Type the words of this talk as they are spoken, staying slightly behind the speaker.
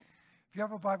If you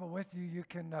have a Bible with you, you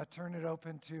can turn it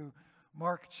open to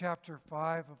Mark chapter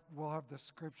 5. We'll have the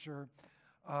scripture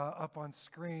up on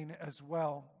screen as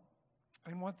well.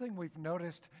 And one thing we've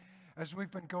noticed as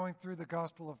we've been going through the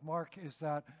Gospel of Mark is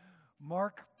that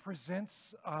Mark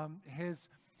presents his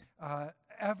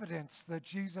evidence that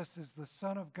Jesus is the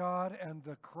Son of God and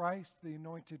the Christ, the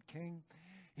anointed King.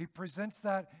 He presents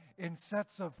that in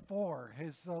sets of four,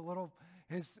 his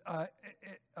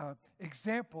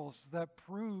examples that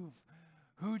prove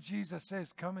who Jesus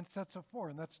is come in sets of four.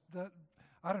 And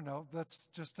I don't know, that's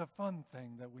just a fun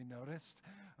thing that we noticed.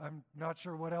 I'm not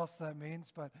sure what else that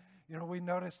means, but we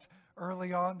noticed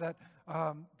early on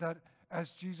that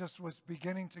as Jesus was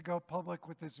beginning to go public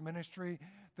with his ministry,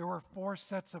 there were four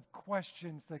sets of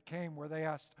questions that came where they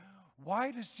asked, why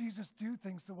does Jesus do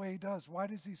things the way he does? Why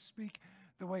does he speak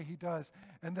the way he does?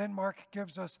 And then Mark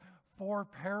gives us four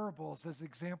parables as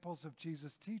examples of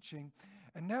Jesus' teaching.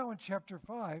 And now in chapter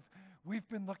 5, we've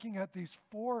been looking at these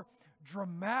four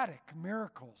dramatic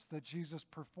miracles that Jesus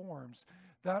performs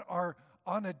that are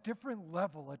on a different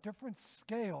level, a different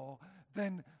scale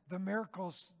than the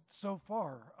miracles so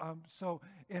far. So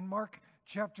in Mark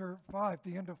chapter 5,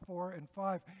 the end of 4 and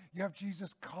 5, you have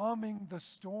Jesus calming the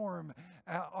storm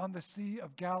on the Sea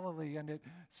of Galilee, and it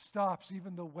stops.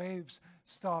 Even the waves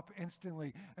stop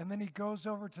instantly. And then he goes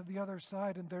over to the other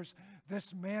side, and there's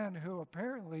this man who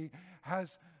apparently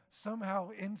has somehow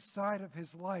inside of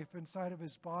his life, inside of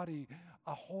his body,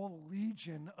 a whole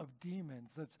legion of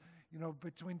demons. That's,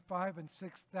 between 5,000 and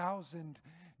 6,000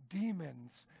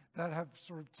 demons that have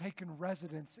sort of taken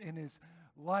residence in his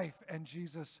life. And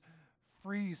Jesus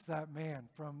frees that man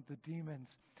from the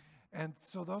demons. And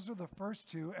so those are the first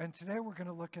two. And today we're going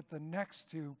to look at the next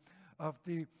two of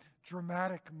the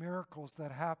dramatic miracles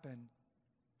that happen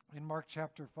in Mark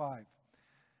chapter 5.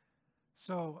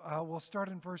 So we'll start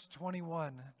in verse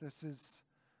 21. This is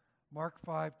Mark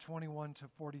 5, 21 to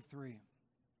 43.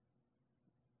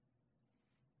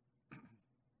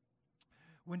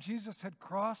 When Jesus had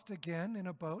crossed again in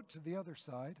a boat to the other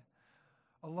side,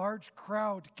 a large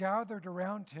crowd gathered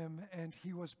around him, and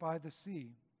he was by the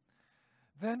sea.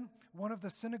 Then one of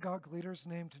the synagogue leaders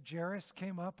named Jairus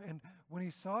came up, and when he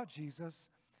saw Jesus,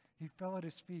 he fell at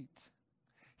his feet.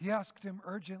 He asked him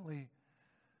urgently,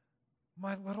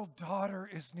 "My little daughter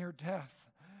is near death.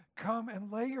 Come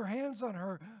and lay your hands on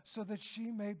her so that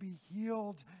she may be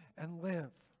healed and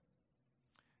live."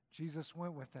 Jesus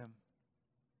went with them,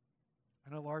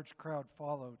 and a large crowd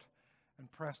followed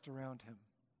and pressed around him.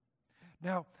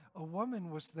 Now, a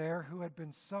woman was there who had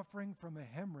been suffering from a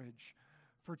hemorrhage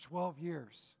for 12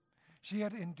 years. She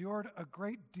had endured a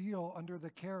great deal under the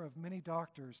care of many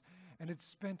doctors and had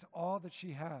spent all that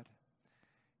she had.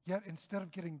 Yet instead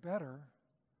of getting better,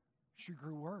 she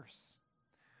grew worse.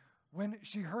 When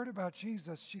she heard about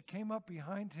Jesus, she came up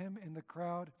behind him in the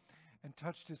crowd and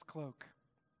touched his cloak,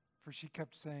 for she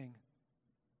kept saying,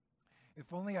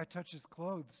 "If only I touch his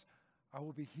clothes, I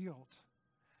will be healed."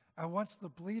 At once the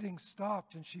bleeding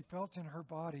stopped, and she felt in her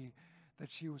body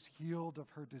that she was healed of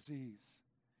her disease.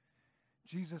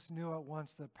 Jesus knew at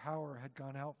once that power had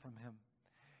gone out from him.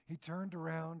 He turned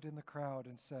around in the crowd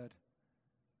and said,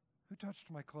 "Who touched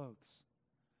my clothes?"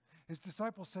 His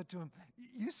disciples said to him,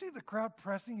 "You see the crowd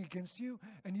pressing against you,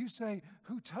 and you say,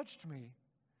 'Who touched me?'"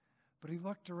 But he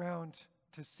looked around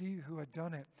to see who had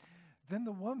done it. Then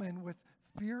the woman, with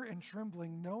fear and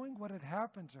trembling, knowing what had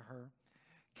happened to her,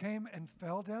 came and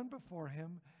fell down before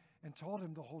him and told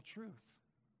him the whole truth.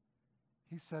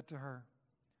 He said to her,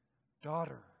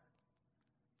 "Daughter,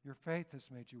 your faith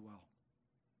has made you well.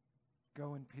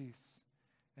 Go in peace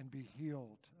and be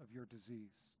healed of your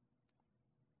disease."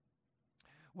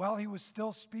 While he was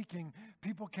still speaking,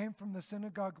 people came from the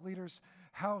synagogue leader's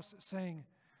house saying,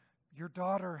 "Your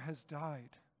daughter has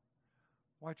died.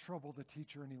 Why trouble the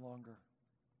teacher any longer?"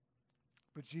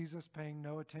 But Jesus, paying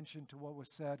no attention to what was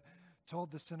said,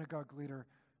 told the synagogue leader,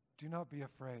 "Do not be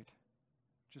afraid,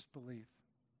 just believe."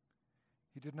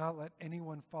 He did not let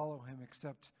anyone follow him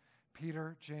except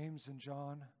Peter, James, and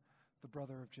John, the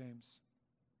brother of James.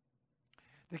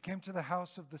 They came to the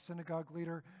house of the synagogue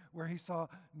leader, where he saw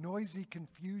noisy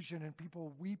confusion and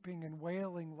people weeping and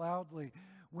wailing loudly.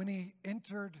 When he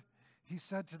entered, he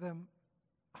said to them,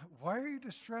 "Why are you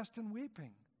distressed and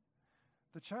weeping?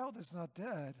 The child is not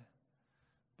dead,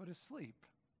 but asleep."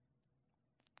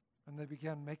 And they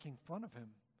began making fun of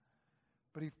him.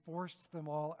 But he forced them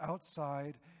all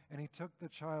outside, and he took the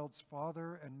child's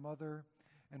father and mother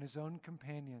and his own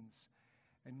companions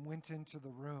and went into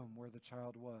the room where the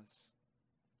child was.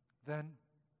 Then,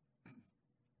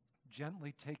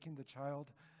 gently taking the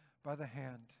child by the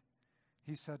hand,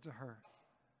 he said to her,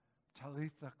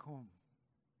 "Talitha cum,"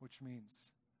 which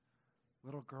means,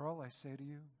 Little girl, I say to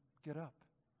you, get up.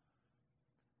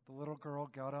 The little girl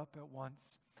got up at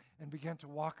once and began to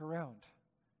walk around.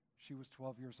 She was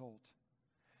 12 years old.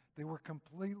 They were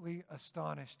completely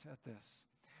astonished at this.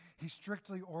 He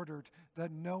strictly ordered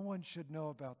that no one should know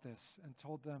about this and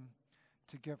told them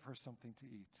to give her something to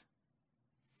eat.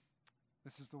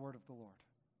 This is the word of the Lord.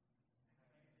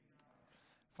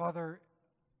 Father,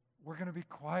 we're going to be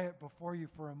quiet before you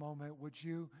for a moment. Would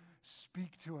you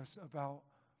speak to us about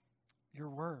your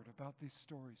word, about these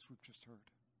stories we've just heard?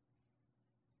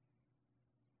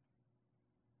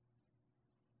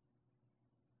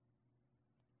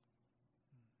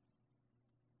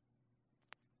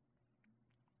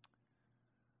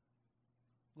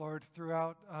 Lord,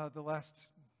 throughout the last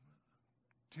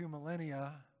 2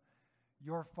 millennia,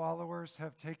 your followers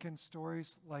have taken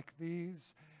stories like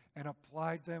these and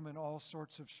applied them in all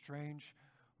sorts of strange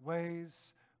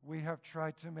ways. We have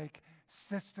tried to make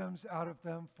systems out of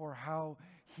them for how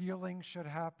healing should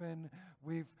happen.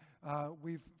 We've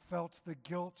felt the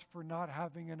guilt for not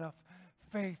having enough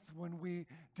faith when we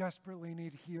desperately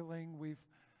need healing.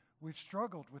 We've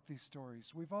struggled with these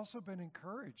stories. We've also been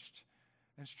encouraged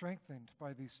and strengthened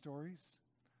by these stories.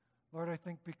 Lord, I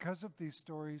think because of these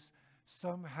stories,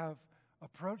 some have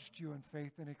approached you in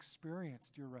faith and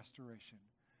experienced your restoration,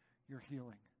 your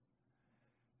healing.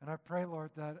 And I pray,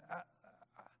 Lord, that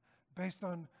based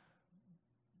on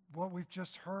what we've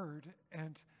just heard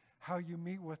and how you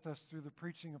meet with us through the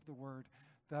preaching of the word,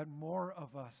 that more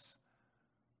of us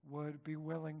would be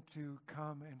willing to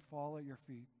come and fall at your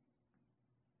feet.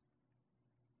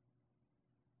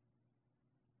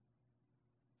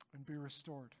 And be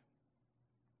restored.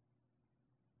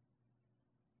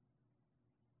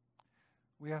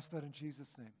 We ask that in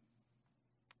Jesus' name.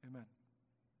 Amen.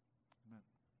 Amen.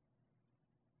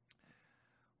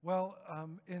 Well,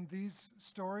 in these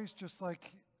stories, just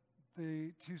like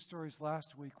the 2 stories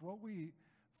last week, what we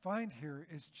find here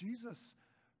is Jesus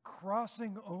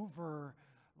crossing over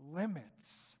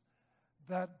limits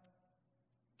that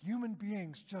human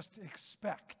beings just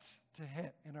expect to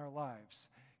hit in our lives.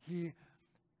 He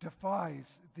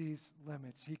defies these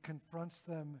limits. He confronts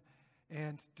them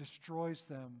and destroys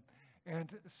them.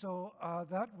 And so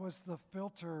that was the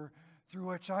filter through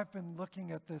which I've been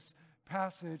looking at this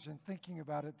passage and thinking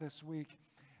about it this week.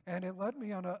 And it led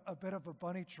me on a bit of a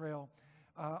bunny trail.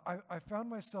 I found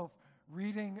myself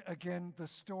reading again the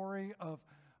story of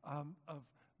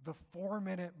the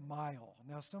 4-minute mile.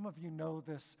 Now, some of you know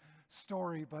this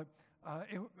story, but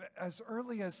as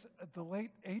early as the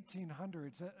late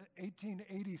 1800s,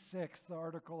 1886, the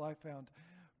article I found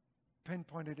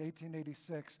pinpointed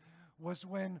 1886, was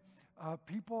when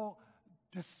people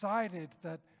decided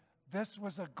that this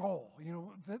was a goal. You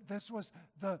know, this was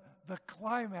the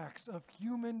climax of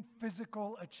human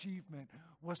physical achievement,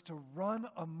 was to run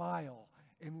a mile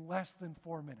in less than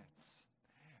 4 minutes.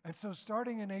 And so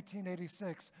starting in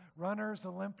 1886, runners,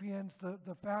 Olympians,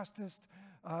 the fastest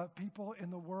people in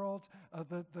the world,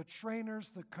 the trainers,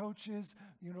 the coaches,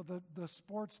 you know, the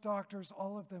sports doctors,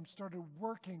 all of them started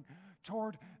working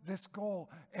toward this goal.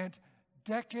 And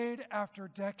decade after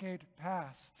decade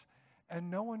passed, and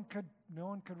no one could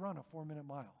run a 4-minute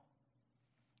mile.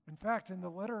 In fact, in the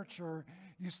literature,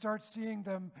 you start seeing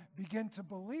them begin to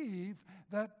believe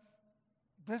that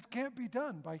this can't be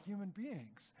done by human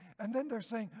beings. And then they're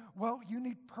saying, well, you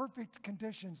need perfect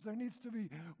conditions. There needs to be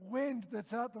wind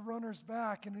that's at the runner's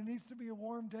back, and it needs to be a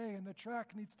warm day, and the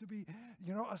track needs to be,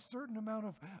 you know, a certain amount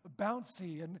of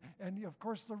bouncy. And of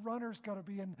course, the runner's got to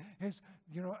be in his,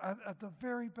 you know, at the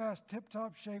very best,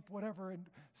 tip-top shape, whatever, and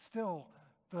still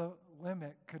the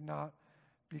limit could not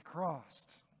be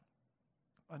crossed.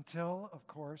 Until, of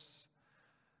course,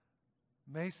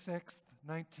 May 6th,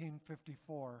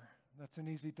 1954. That's an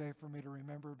easy day for me to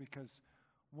remember because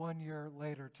 1 year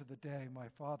later to the day my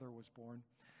father was born.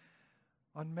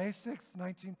 On May 6th,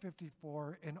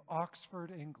 1954, in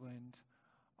Oxford, England,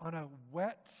 on a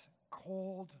wet,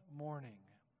 cold morning,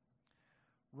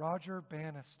 Roger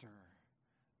Bannister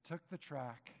took the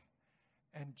track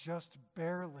and just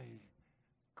barely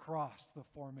crossed the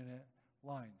 4-minute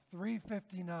line.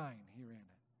 3:59 he ran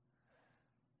it.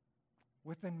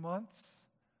 Within months,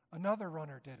 another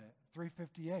runner did it,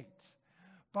 3:58.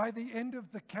 By the end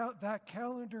of that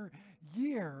calendar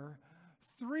year,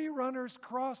 3 runners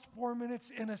crossed 4 minutes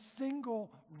in a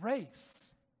single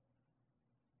race.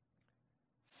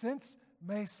 Since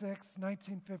May 6,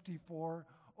 1954,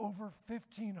 over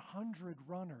 1,500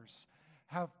 runners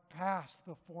have passed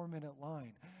the 4-minute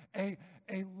line, a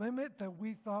limit that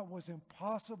we thought was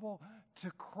impossible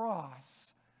to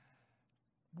cross.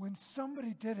 When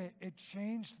somebody did it, it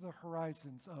changed the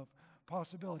horizons of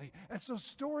possibility. And so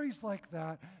stories like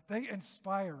that, they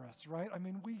inspire us, right? I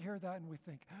mean, we hear that and we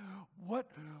think, what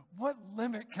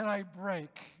limit can I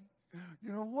break?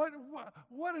 You know,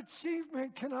 what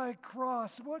achievement can I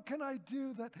cross? What can I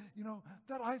do that,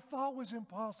 that I thought was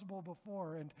impossible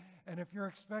before? And if you're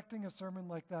expecting a sermon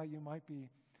like that, you might be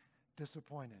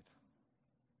disappointed.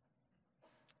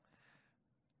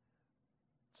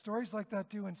 Stories like that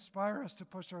do inspire us to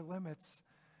push our limits,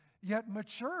 yet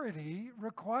maturity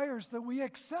requires that we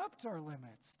accept our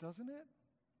limits, doesn't it?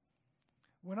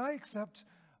 When I accept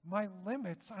my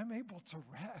limits, I'm able to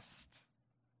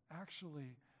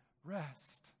actually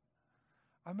rest.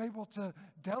 I'm able to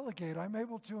delegate. I'm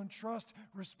able to entrust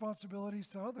responsibilities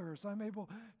to others. I'm able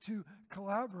to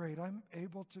collaborate. I'm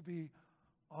able to be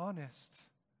honest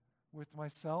with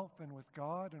myself and with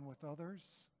God and with others.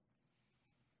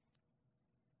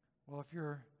 Well, if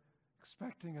you're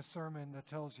expecting a sermon that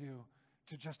tells you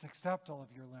to just accept all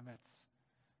of your limits,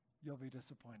 you'll be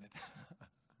disappointed.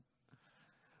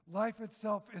 Life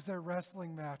itself is a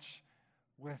wrestling match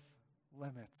with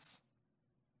limits.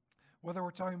 Whether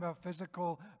we're talking about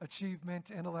physical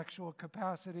achievement, intellectual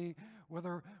capacity,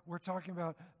 whether we're talking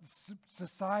about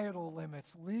societal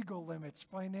limits, legal limits,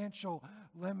 financial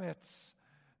limits,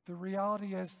 the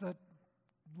reality is that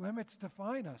limits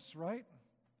define us, right?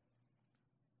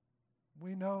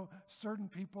 We know certain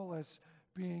people as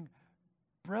being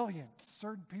brilliant,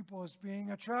 certain people as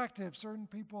being attractive, certain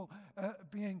people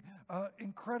being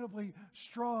incredibly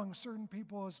strong, certain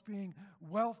people as being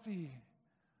wealthy,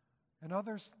 and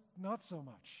others not so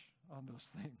much on those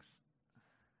things.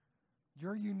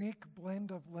 Your unique blend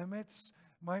of limits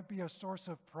might be a source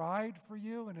of pride for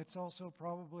you, and it's also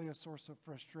probably a source of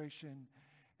frustration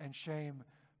and shame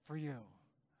for you.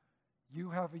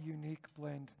 You have a unique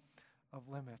blend of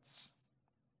limits.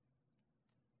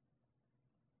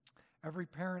 Every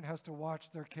parent has to watch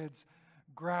their kids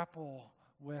grapple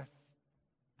with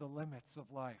the limits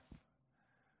of life.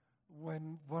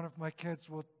 When one of my kids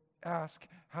will ask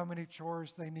how many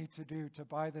chores they need to do to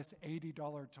buy this $80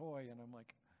 toy, and I'm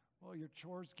like, well, your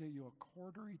chores get you a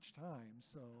quarter each time,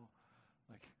 so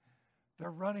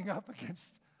they're running up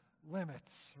against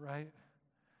limits, right?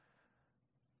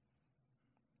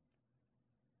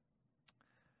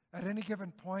 At any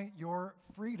given point, your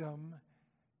freedom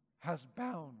has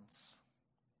bounds.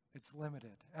 It's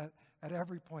limited at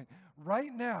every point.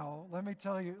 Right now, let me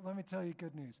tell you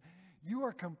good news. You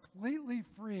are completely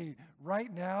free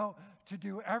right now to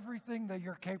do everything that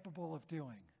you're capable of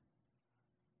doing.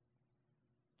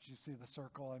 Did you see the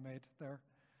circle I made there?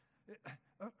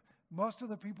 Most of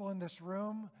the people in this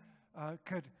room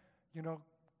could,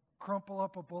 crumple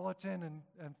up a bulletin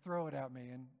and throw it at me,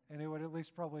 and it would at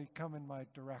least probably come in my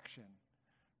direction,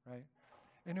 right?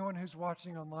 Anyone who's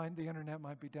watching online, the internet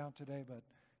might be down today, but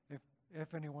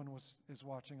if anyone is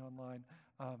watching online,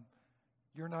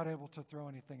 you're not able to throw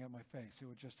anything at my face. It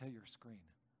would just hit your screen,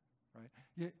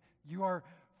 right? You are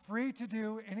free to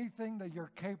do anything that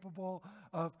you're capable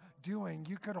of doing.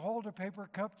 You could hold a paper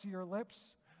cup to your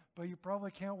lips, but you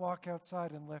probably can't walk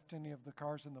outside and lift any of the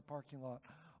cars in the parking lot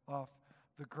off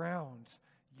the ground.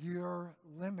 Your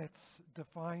limits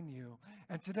define you.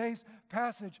 And today's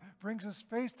passage brings us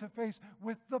face to face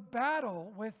with the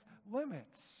battle with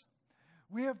limits.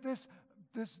 We have this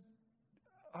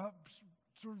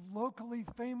sort of locally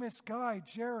famous guy,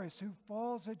 Jairus, who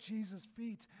falls at Jesus'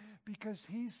 feet because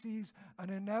he sees an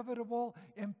inevitable,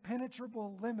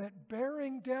 impenetrable limit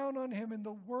bearing down on him in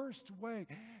the worst way.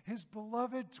 His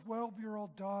beloved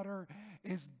 12-year-old daughter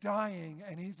is dying,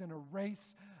 and he's in a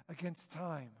race against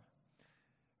time.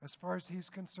 As far as he's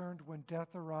concerned, when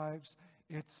death arrives,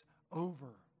 it's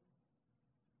over.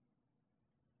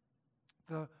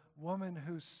 The woman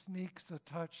who sneaks a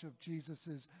touch of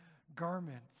Jesus'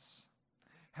 garments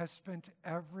has spent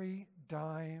every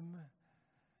dime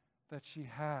that she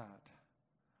had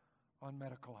on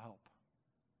medical help.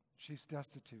 She's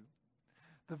destitute.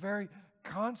 The very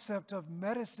concept of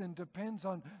medicine depends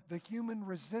on the human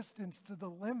resistance to the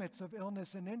limits of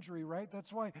illness and injury, right?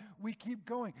 That's why we keep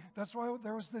going. That's why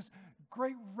there was this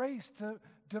great race to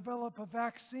develop a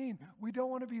vaccine. We don't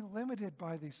want to be limited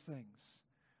by these things.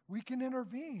 We can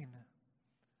intervene.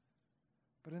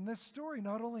 But in this story,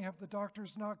 not only have the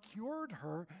doctors not cured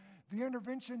her, the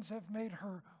interventions have made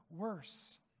her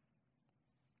worse.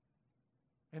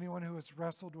 Anyone who has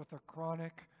wrestled with a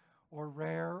chronic or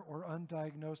rare or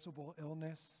undiagnosable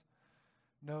illness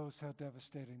knows how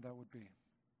devastating that would be.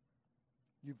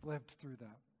 You've lived through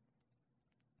that.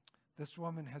 This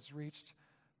woman has reached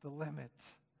the limit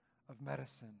of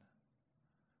medicine.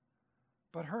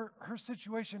 But her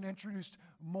situation introduced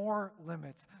more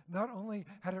limits. Not only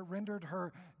had it rendered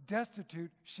her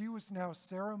destitute, she was now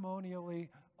ceremonially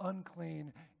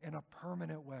unclean in a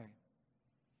permanent way.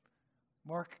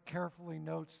 Mark carefully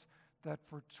notes that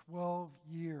for 12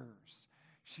 years,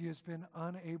 she has been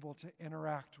unable to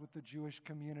interact with the Jewish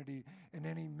community in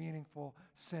any meaningful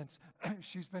sense.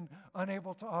 She's been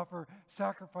unable to offer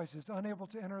sacrifices, unable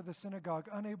to enter the synagogue,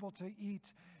 unable to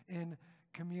eat in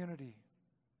community.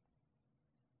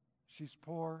 She's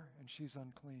poor and she's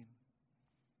unclean.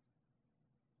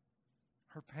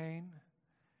 Her pain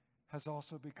has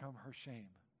also become her shame.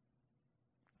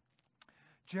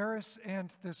 Jairus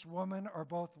and this woman are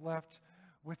both left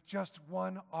with just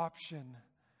one option.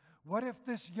 What if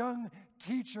this young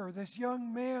teacher, this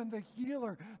young man, the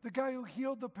healer, the guy who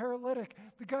healed the paralytic,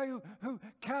 the guy who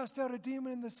cast out a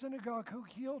demon in the synagogue, who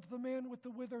healed the man with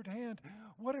the withered hand,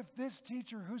 what if this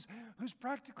teacher who's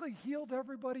practically healed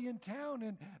everybody in town,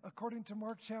 and according to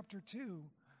Mark chapter 2,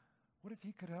 what if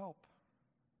he could help?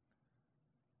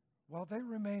 While they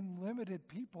remain limited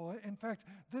people, in fact,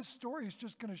 this story is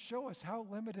just going to show us how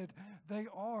limited they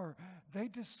are. They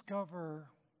discover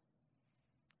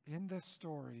in this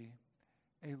story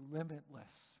a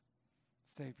limitless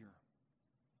Savior.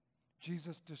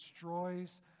 Jesus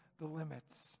destroys the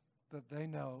limits that they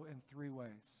know in three ways: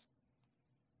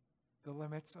 the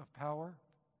limits of power,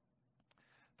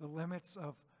 the limits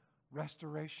of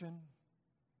restoration,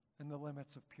 and the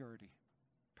limits of purity.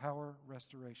 Power,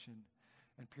 restoration,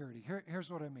 and purity. Here's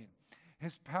what I mean.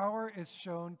 His power is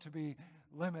shown to be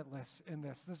limitless in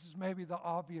this. This is maybe the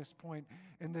obvious point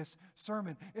in this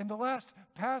sermon. In the last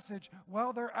passage,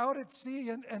 while they're out at sea,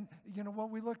 and you know what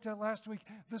we looked at last week,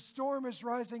 the storm is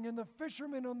rising and the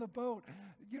fishermen on the boat,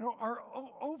 are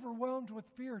overwhelmed with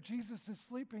fear. Jesus is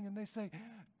sleeping and they say,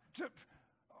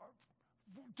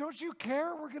 "Don't you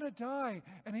care? We're going to die."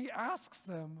 And he asks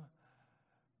them,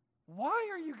 "Why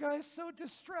are you guys so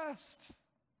distressed?"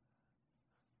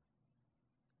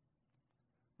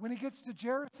 When he gets to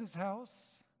Jairus'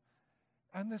 house,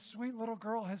 and this sweet little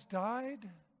girl has died,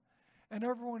 and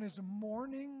everyone is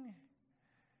mourning,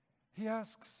 he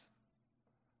asks,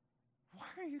 "Why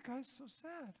are you guys so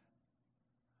sad?"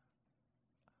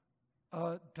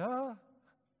 Duh.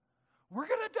 We're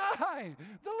going to die.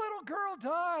 The little girl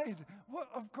died.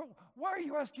 Of course, why are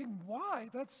you asking why?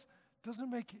 That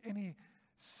doesn't make any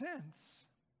sense.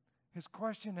 His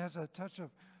question has a touch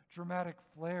of dramatic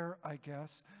flair, I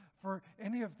guess. For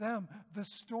any of them, the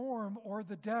storm or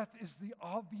the death is the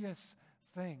obvious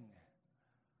thing.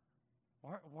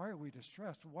 Why are we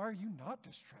distressed? Why are you not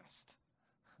distressed?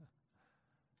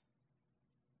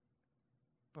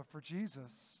 But for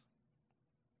Jesus,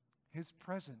 his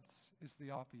presence is the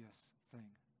obvious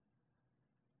thing.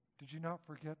 Did you not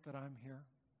forget that I'm here?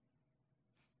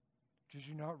 Did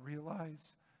you not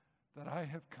realize that I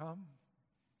have come?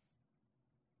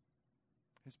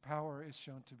 His power is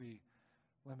shown to be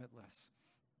limitless.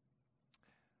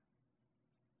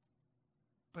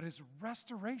 But his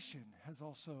restoration has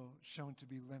also shown to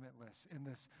be limitless in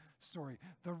this story.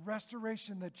 The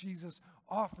restoration that Jesus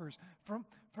offers. From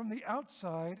the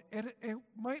outside, it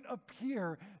might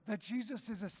appear that Jesus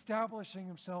is establishing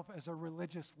himself as a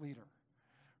religious leader,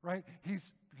 right?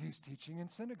 He's teaching in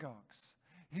synagogues.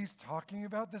 He's talking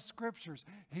about the scriptures.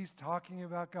 He's talking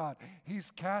about God.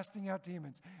 He's casting out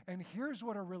demons. And here's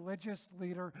what a religious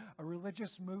leader, a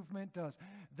religious movement does.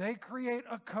 They create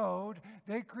a code.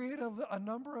 They create a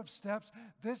number of steps.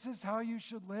 This is how you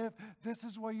should live. This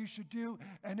is what you should do.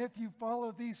 And if you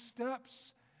follow these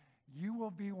steps, you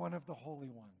will be one of the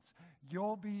holy ones.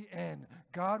 You'll be in.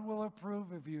 God will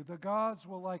approve of you. The gods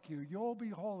will like you. You'll be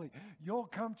holy. You'll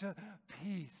come to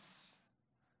peace.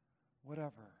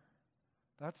 Whatever.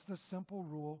 That's the simple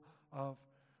rule of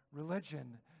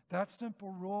religion. That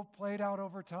simple rule played out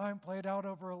over time, played out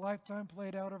over a lifetime,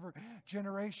 played out over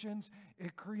generations.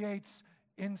 It creates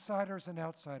insiders and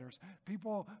outsiders.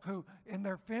 People who, in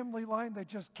their family line, they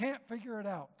just can't figure it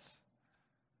out.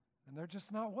 And they're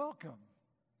just not welcome.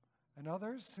 And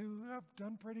others who have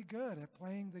done pretty good at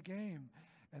playing the game,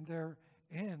 and they're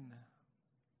in.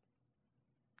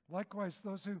 Likewise,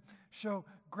 those who show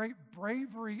great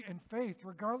bravery and faith,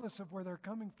 regardless of where they're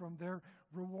coming from, they're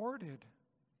rewarded.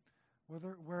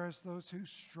 Whereas those who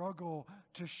struggle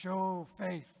to show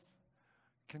faith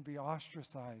can be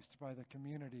ostracized by the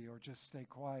community or just stay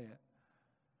quiet.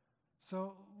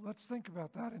 So let's think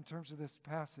about that in terms of this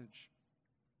passage.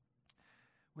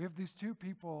 We have these two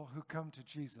people who come to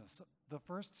Jesus. The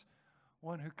first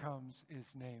one who comes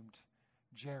is named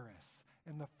Jairus.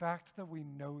 And the fact that we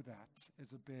know that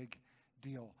is a big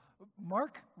deal.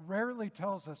 Mark rarely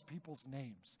tells us people's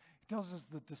names. He tells us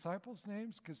the disciples'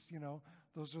 names because,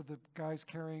 Those are the guys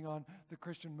carrying on the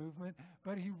Christian movement.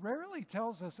 But he rarely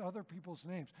tells us other people's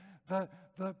names. The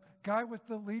guy with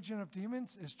the legion of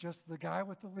demons is just the guy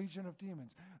with the legion of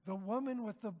demons. The woman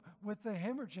with the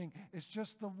hemorrhaging is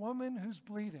just the woman who's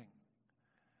bleeding.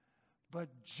 But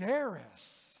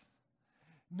Jairus,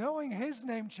 knowing his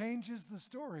name changes the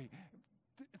story.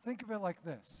 Think of it like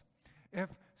this. If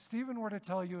Stephen were to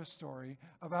tell you a story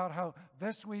about how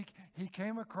this week he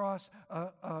came across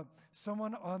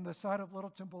someone on the side of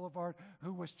Littleton Boulevard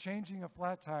who was changing a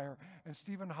flat tire, and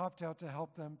Stephen hopped out to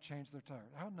help them change their tire.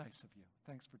 How nice of you.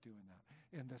 Thanks for doing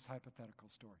that in this hypothetical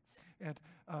story. And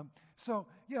so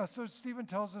Stephen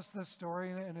tells us this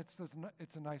story, and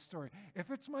it's a nice story.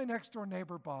 If it's my next door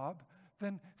neighbor, Bob,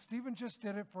 then Stephen just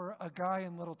did it for a guy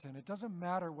in Littleton. It doesn't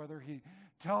matter whether he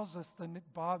tells us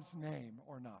Bob's name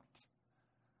or not.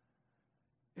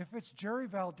 If it's Jerry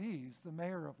Valdez, the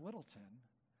mayor of Littleton,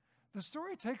 the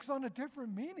story takes on a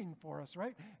different meaning for us,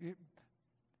 right?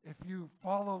 If you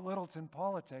follow Littleton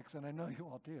politics, and I know you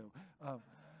all do,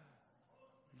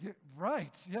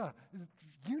 right, yeah,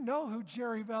 you know who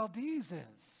Jerry Valdez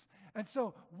is. And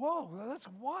so, whoa, that's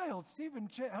wild. Stephen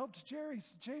helps Jerry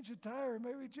change a tire.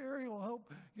 Maybe Jerry will help,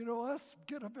 us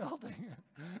get a building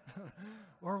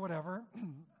or whatever.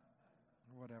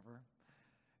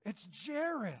 It's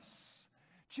Jairus.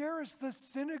 Jairus, the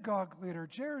synagogue leader.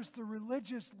 Jairus, the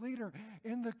religious leader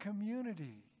in the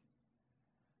community.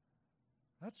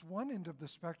 That's one end of the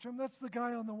spectrum. That's the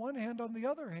guy on the one hand. On the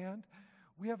other hand,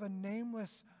 we have a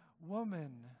nameless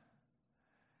woman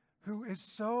who is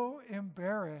so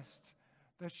embarrassed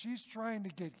that she's trying to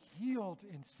get healed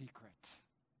in secret.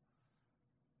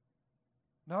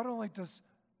 Not only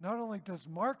does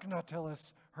Mark not tell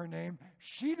us her name,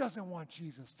 she doesn't want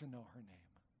Jesus to know her name.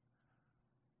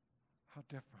 How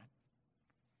different.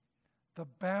 The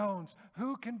bounds,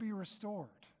 who can be restored?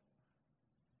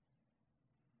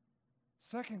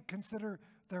 Second, consider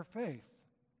their faith.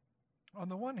 On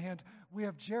the one hand, we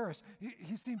have Jairus.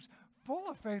 He seems full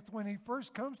of faith when he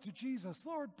first comes to Jesus.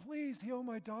 Lord, please heal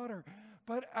my daughter.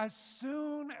 But as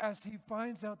soon as he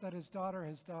finds out that his daughter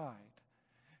has died,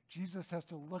 Jesus has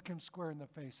to look him square in the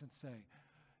face and say,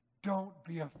 don't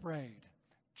be afraid.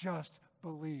 Just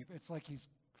believe. It's like he's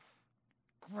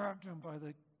grabbed him by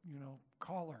the,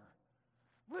 collar.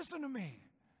 Listen to me.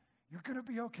 You're going to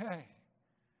be okay.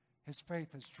 His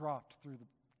faith has dropped through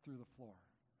the floor.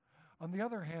 On the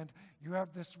other hand, you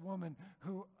have this woman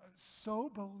who so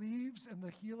believes in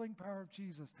the healing power of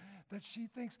Jesus that she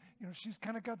thinks, she's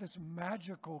kind of got this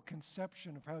magical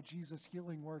conception of how Jesus'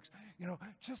 healing works.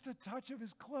 Just a touch of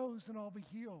his clothes and I'll be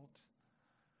healed.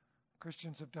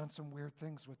 Christians have done some weird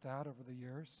things with that over the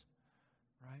years,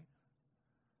 right?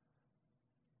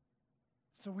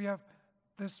 So we have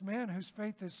this man whose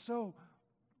faith is so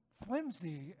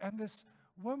flimsy and this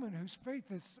woman whose faith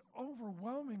is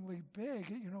overwhelmingly big,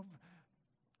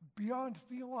 beyond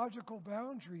theological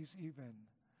boundaries even.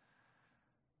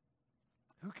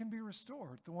 Who can be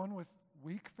restored? The one with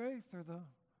weak faith or the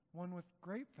one with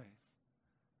great faith?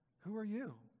 Who are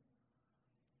you?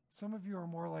 Some of you are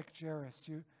more like Jairus.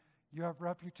 You have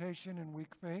reputation in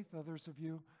weak faith. Others of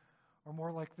you are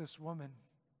more like this woman.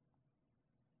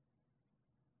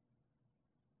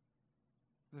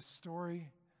 This story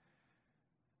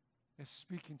is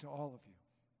speaking to all of you.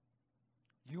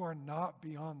 You are not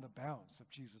beyond the bounds of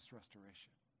Jesus'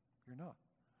 restoration. You're not.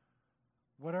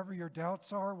 Whatever your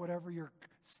doubts are, whatever your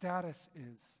status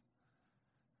is.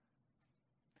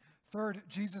 Third,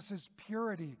 Jesus'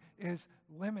 purity is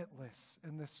limitless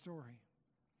in this story.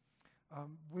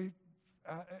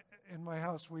 In my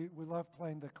house, we love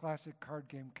playing the classic card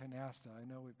game Canasta. I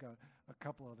know we've got a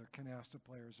couple other Canasta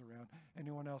players around.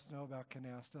 Anyone else know about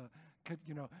Canasta?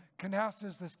 Canasta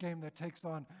is this game that takes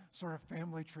on sort of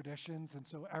family traditions, and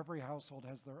so every household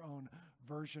has their own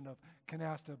version of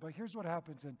Canasta. But here's what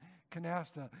happens in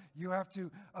Canasta. You have to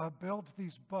build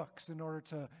these books in order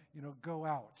to, go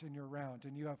out in your round.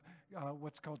 And you have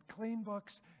what's called clean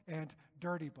books and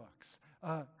dirty books.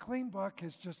 Clean book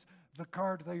is just the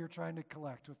card that you're trying to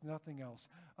collect with nothing else.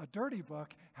 A dirty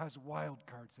book has wild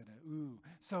cards in it. Ooh.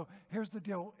 So here's the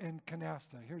deal in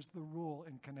Canasta. Here's the rule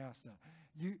in Canasta.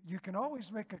 You can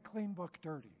always make a clean book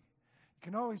dirty. You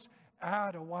can always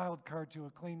add a wild card to a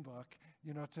clean book,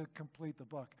 to complete the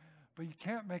book. But you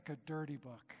can't make a dirty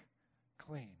book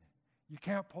clean. You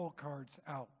can't pull cards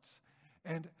out.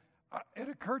 And it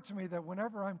occurred to me that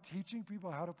whenever I'm teaching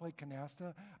people how to play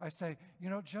Canasta, I say,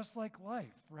 just like life,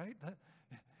 right?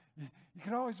 You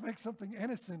can always make something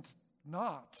innocent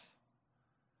not.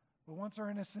 But once our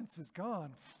innocence is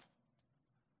gone,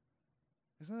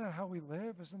 isn't that how we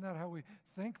live? Isn't that how we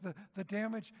think? The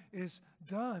damage is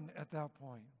done at that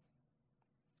point.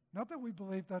 Not that we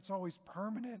believe that's always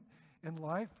permanent in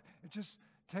life. It just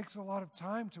takes a lot of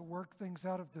time to work things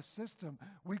out of the system.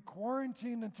 We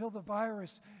quarantine until the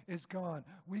virus is gone.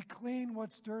 We clean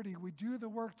what's dirty. We do the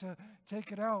work to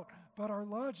take it out. But our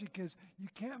logic is you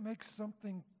can't make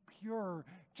something pure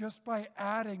just by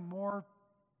adding more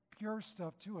pure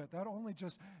stuff to it. That only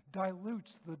just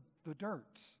dilutes the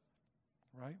dirt,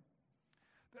 right?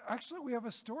 Actually, we have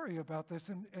a story about this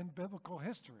in biblical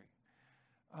history.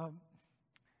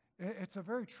 It's a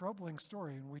very troubling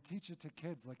story, and we teach it to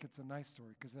kids like it's a nice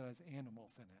story because it has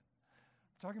animals in it.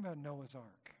 I'm talking about Noah's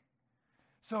Ark.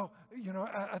 So,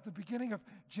 at the beginning of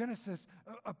Genesis,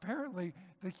 apparently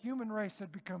the human race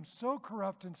had become so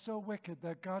corrupt and so wicked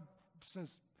that God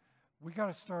says, we got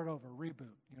to start over,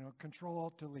 reboot,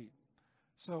 Control-Alt-Delete.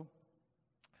 So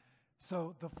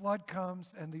the flood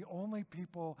comes, and the only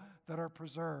people that are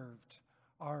preserved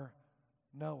are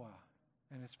Noah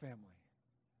and his family.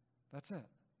 That's it.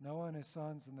 Noah and his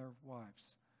sons and their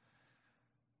wives.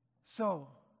 So,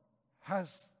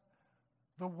 has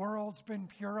the world been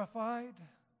purified?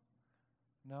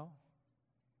 No.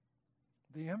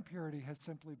 The impurity has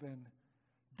simply been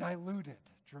diluted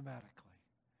dramatically.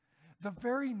 The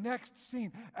very next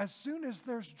scene, as soon as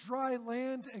there's dry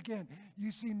land again, you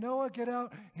see Noah get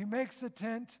out, he makes a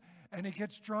tent, and he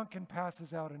gets drunk and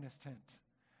passes out in his tent.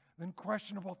 Then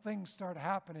questionable things start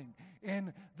happening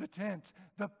in the tent.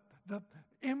 The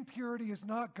impurity is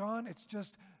not gone, it's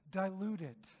just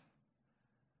diluted.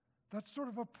 That's sort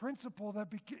of a principle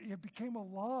that became a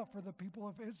law for the people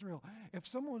of Israel. If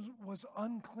someone was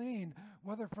unclean,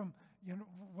 whether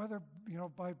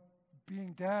by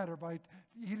being dead or by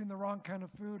eating the wrong kind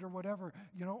of food or whatever,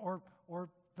 or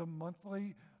the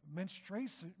monthly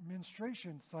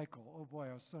menstruation cycle. Oh boy,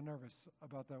 I was so nervous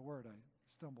about that word, I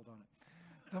stumbled on it.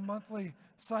 The monthly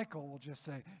cycle, we'll just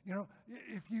say.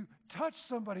 If you touch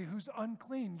somebody who's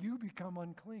unclean, you become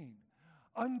unclean.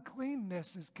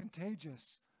 Uncleanness is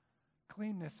contagious.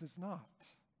 Cleanness is not.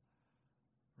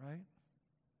 Right?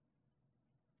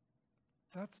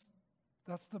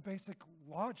 That's the basic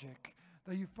logic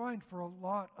that you find for a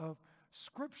lot of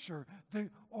Scripture. The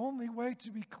only way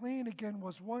to be clean again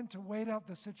was, one, to wait out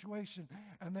the situation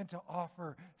and then to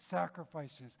offer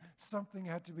sacrifices. Something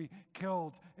had to be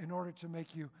killed in order to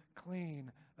make you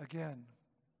clean again.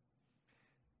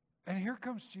 And here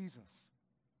comes Jesus.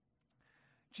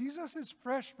 Jesus is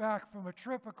fresh back from a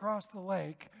trip across the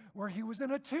lake where he was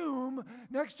in a tomb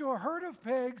next to a herd of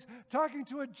pigs talking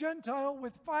to a Gentile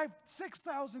with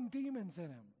 6,000 demons in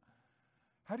him.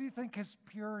 How do you think his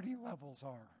purity levels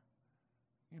are?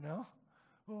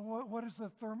 Well, what does the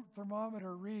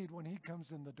thermometer read when he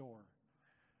comes in the door?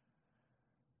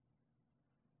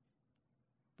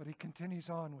 But he continues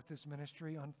on with this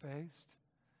ministry unfazed.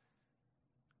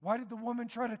 Why did the woman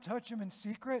try to touch him in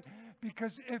secret?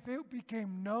 Because if it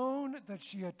became known that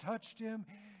she had touched him,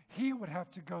 he would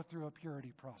have to go through a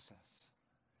purity process.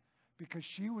 Because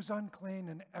she was unclean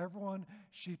and everyone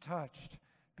she touched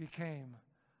became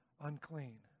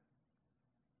unclean.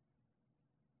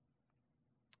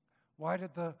 Why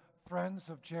did the friends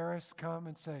of Jairus come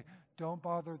and say, don't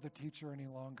bother the teacher any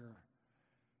longer?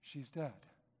 She's dead.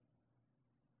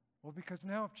 Well, because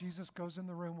now if Jesus goes in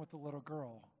the room with the little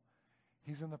girl,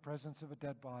 he's in the presence of a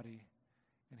dead body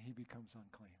and he becomes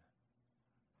unclean.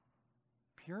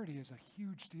 Purity is a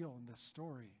huge deal in this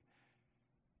story.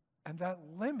 And that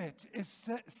limit is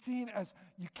seen as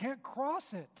you can't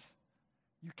cross it.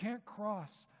 You can't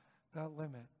cross that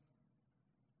limit.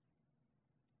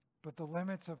 But the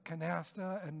limits of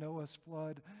canasta and Noah's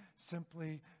flood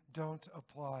simply don't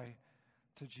apply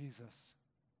to Jesus.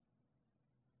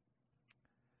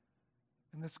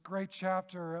 In this great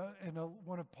chapter in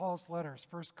one of Paul's letters,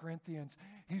 1 Corinthians,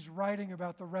 he's writing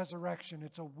about the resurrection.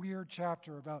 It's a weird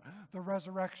chapter about the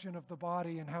resurrection of the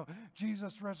body and how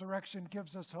Jesus' resurrection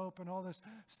gives us hope and all this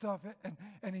stuff.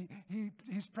 And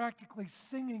he's practically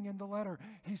singing in the letter.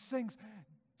 He sings,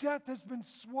 death has been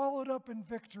swallowed up in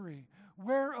victory.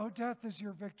 Where, O death, is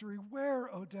your victory?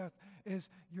 Where, O death, is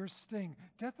your sting?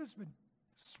 Death has been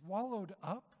swallowed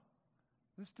up?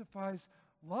 This defies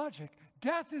logic.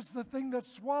 Death is the thing that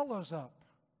swallows up.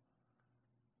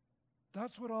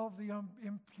 That's what all of the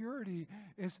impurity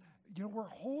is. We're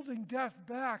holding death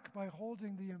back by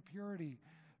holding the impurity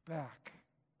back.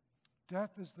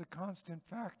 Death is the constant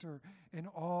factor in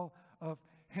all of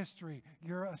history.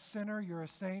 You're a sinner, you're a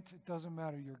saint, it doesn't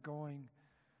matter, you're going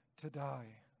to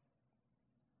die.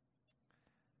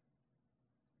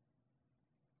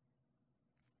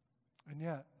 And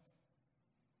yet,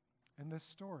 in this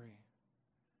story,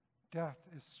 death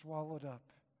is swallowed up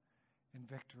in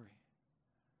victory.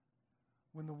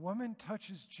 When the woman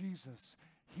touches Jesus,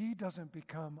 he doesn't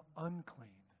become unclean.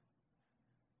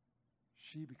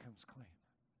 She becomes clean.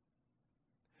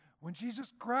 When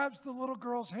Jesus grabs the little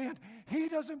girl's hand, he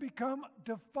doesn't become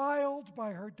defiled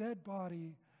by her dead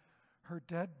body. Her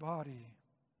dead body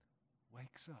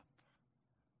wakes up.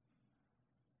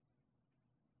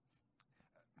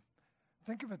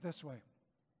 Think of it this way.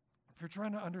 If you're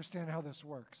trying to understand how this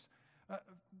works,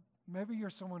 maybe you're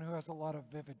someone who has a lot of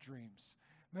vivid dreams.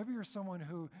 Maybe you're someone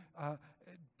who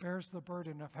bears the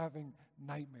burden of having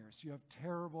nightmares. You have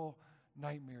terrible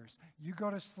nightmares. You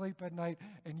go to sleep at night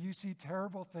and you see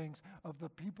terrible things of the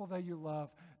people that you love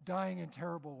dying in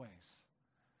terrible ways.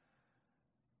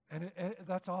 And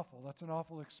that's awful. That's an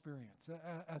awful experience.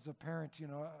 As a parent,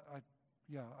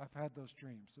 I've had those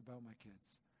dreams about my kids.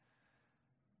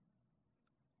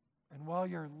 And while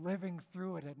you're living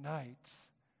through it at night,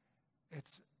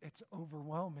 it's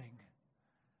overwhelming.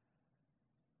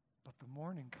 But the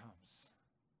morning comes.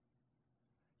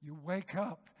 You wake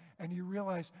up and you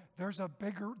realize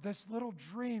this little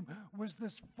dream was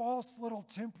this false little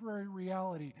temporary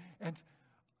reality. And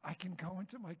I can go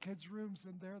into my kids' rooms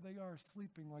and there they are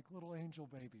sleeping like little angel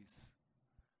babies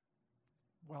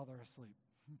while they're asleep.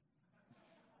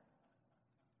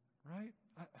 Right?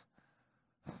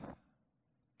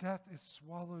 Death is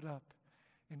swallowed up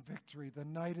in victory. The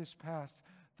night is past.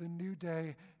 The new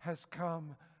day has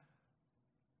come.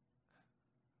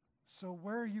 So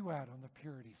where are you at on the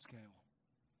purity scale?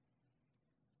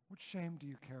 What shame do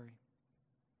you carry?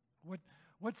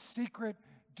 What secret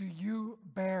do you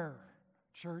bear,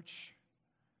 church?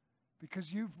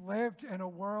 Because you've lived in a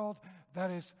world that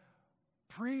is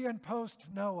pre and post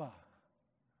Noah.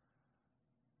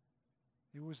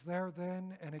 It was there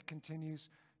then and it continues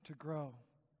to grow.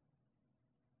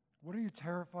 What are you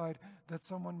terrified that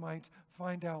someone might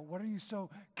find out? What are you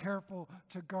so careful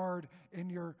to guard in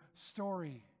your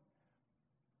story?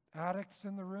 Addicts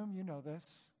in the room, you know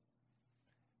this.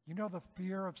 You know the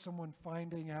fear of someone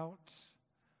finding out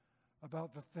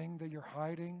about the thing that you're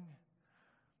hiding.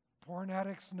 Porn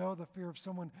addicts know the fear of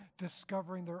someone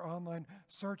discovering their online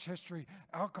search history.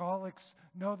 Alcoholics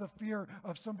know the fear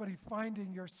of somebody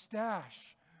finding your stash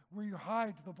where you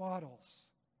hide the bottles.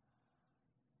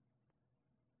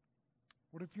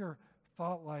 What if your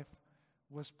thought life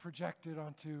was projected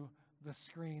onto the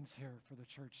screens here for the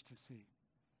church to see?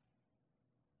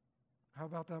 How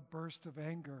about that burst of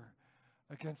anger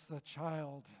against the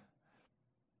child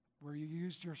where you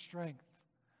used your strength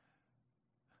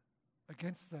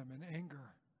against them in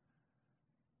anger,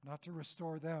 not to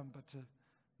restore them, but to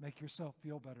make yourself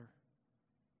feel better?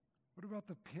 What about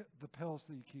the pills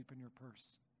that you keep in your purse?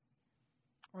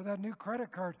 Or that new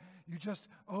credit card you just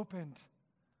opened?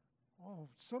 Oh,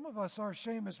 some of us, our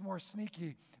shame is more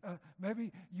sneaky.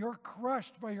 Maybe you're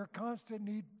crushed by your constant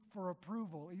need for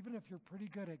approval, even if you're pretty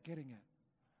good at getting it.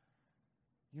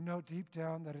 You know deep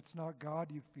down that it's not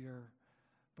God you fear,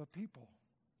 but people.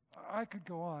 I could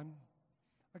go on.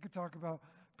 I could talk about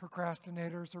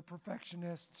procrastinators or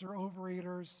perfectionists or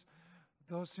overeaters,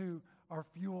 those who are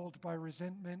fueled by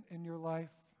resentment in your life.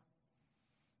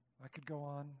 I could go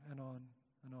on and on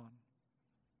and on.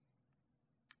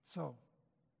 So,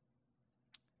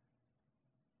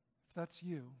 if that's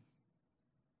you,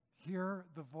 hear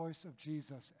the voice of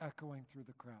Jesus echoing through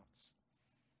the crowds.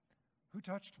 Who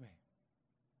touched me?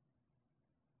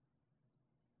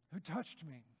 Who touched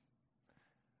me?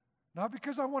 Not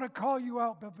because I want to call you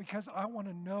out, but because I want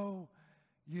to know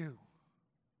you.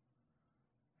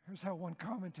 Here's how one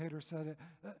commentator said it.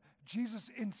 Jesus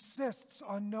insists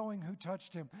on knowing who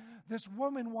touched him. This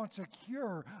woman wants a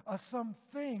cure, a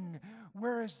something,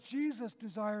 whereas Jesus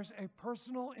desires a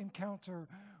personal encounter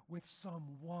with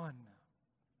someone.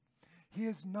 He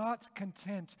is not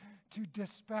content to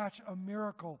dispatch a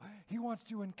miracle. He wants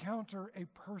to encounter a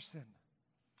person.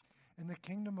 In the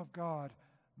kingdom of God,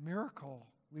 miracle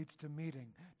leads to meeting.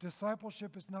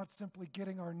 Discipleship is not simply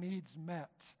getting our needs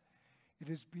met. It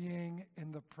is being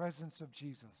in the presence of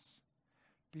Jesus,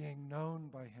 being known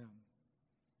by him,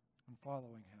 and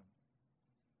following him.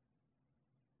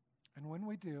 And when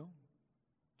we do,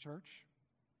 church,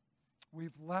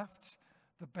 we've left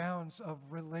the bounds of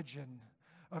religion,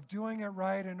 of doing it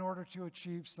right in order to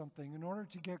achieve something, in order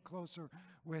to get closer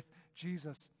with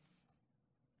Jesus.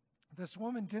 This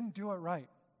woman didn't do it right.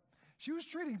 She was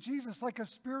treating Jesus like a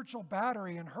spiritual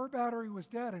battery, and her battery was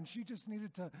dead, and she just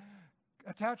needed to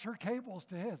attach her cables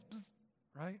to his,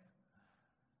 right?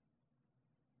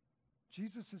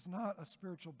 Jesus is not a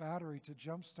spiritual battery to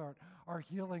jumpstart our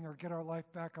healing or get our life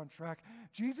back on track.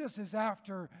 Jesus is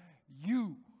after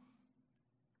you.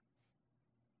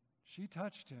 She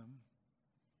touched him,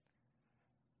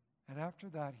 and after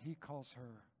that, he calls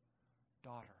her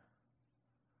daughter.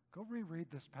 Go reread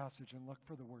this passage and look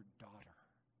for the word daughter.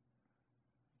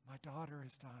 My daughter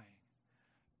is dying.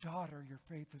 Daughter, your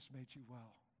faith has made you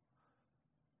well.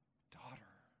 Daughter.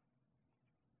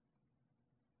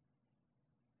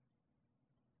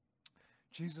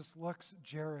 Jesus looks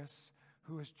Jairus,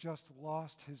 who has just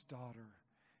lost his daughter,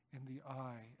 in the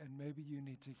eye, and maybe you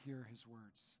need to hear his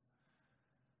words.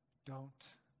 Don't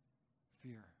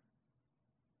fear.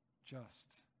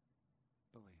 Just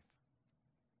believe.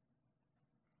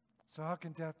 So how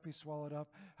can death be swallowed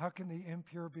up? How can the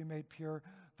impure be made pure?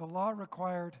 The law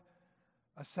required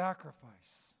a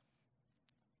sacrifice.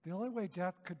 The only way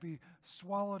death could be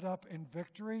swallowed up in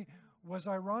victory was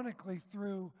ironically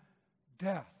through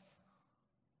death.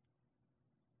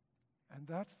 And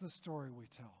that's the story we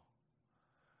tell.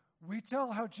 We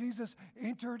tell how Jesus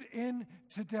entered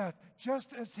into death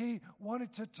just as he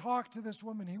wanted to talk to this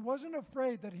woman. He wasn't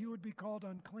afraid that he would be called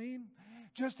unclean.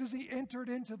 Just as he entered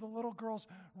into the little girl's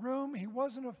room, he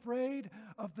wasn't afraid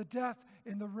of the death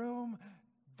in the room.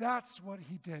 That's what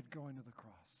he did going to the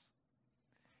cross.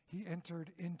 He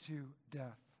entered into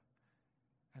death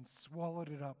and swallowed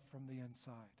it up from the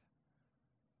inside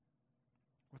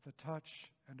with a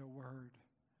touch and a word,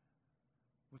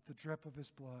 with the drip of his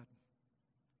blood.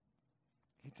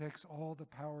 He takes all the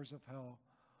powers of hell,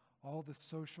 all the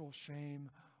social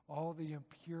shame, all the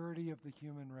impurity of the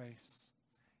human race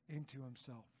into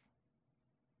himself.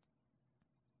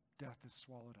 Death is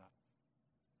swallowed up.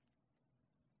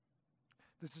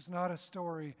 This is not a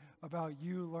story about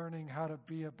you learning how to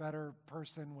be a better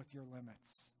person with your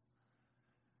limits.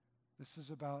 This is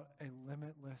about a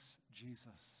limitless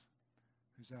Jesus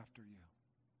who's after you.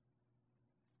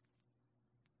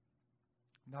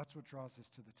 And that's what draws us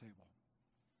to the table.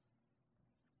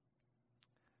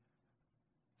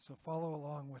 So follow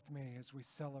along with me as we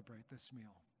celebrate this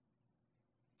meal.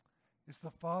 Is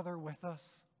the Father with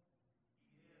us?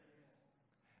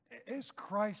 Yes. Is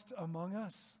Christ among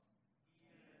us?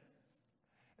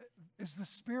 Yes. Is the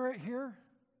Spirit here?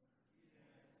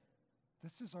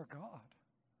 Yes. This is our God.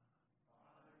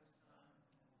 Father, Son,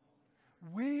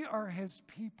 and Holy We are his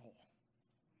people.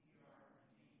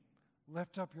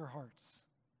 Lift up your hearts.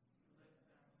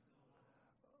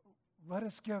 Let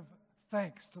us give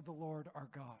thanks to the Lord our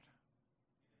God.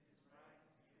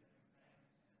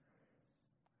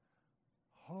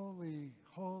 Holy,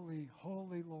 holy,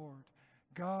 holy Lord,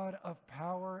 God of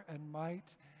power and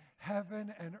might,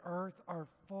 heaven and earth are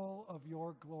full of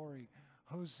your glory.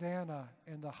 Hosanna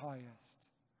in the highest.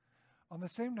 On the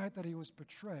same night that he was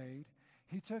betrayed,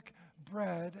 he took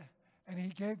bread and he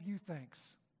gave you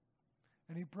thanks.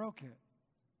 And he broke it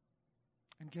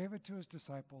and gave it to his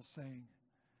disciples, saying,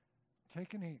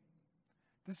 "Take and eat.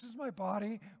 This is my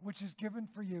body, which is given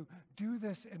for you. Do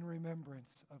this in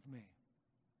remembrance of me."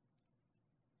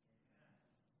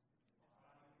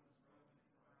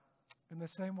 In the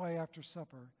same way, after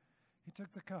supper, he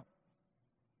took the cup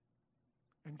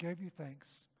and gave you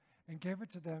thanks and gave it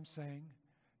to them, saying,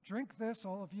 "Drink this,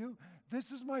 all of you.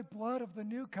 This is my blood of the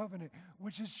new covenant,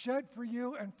 which is shed for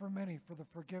you and for many for the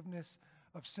forgiveness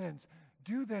of sins.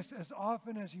 Do this as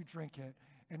often as you drink it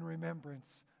in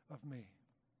remembrance of me."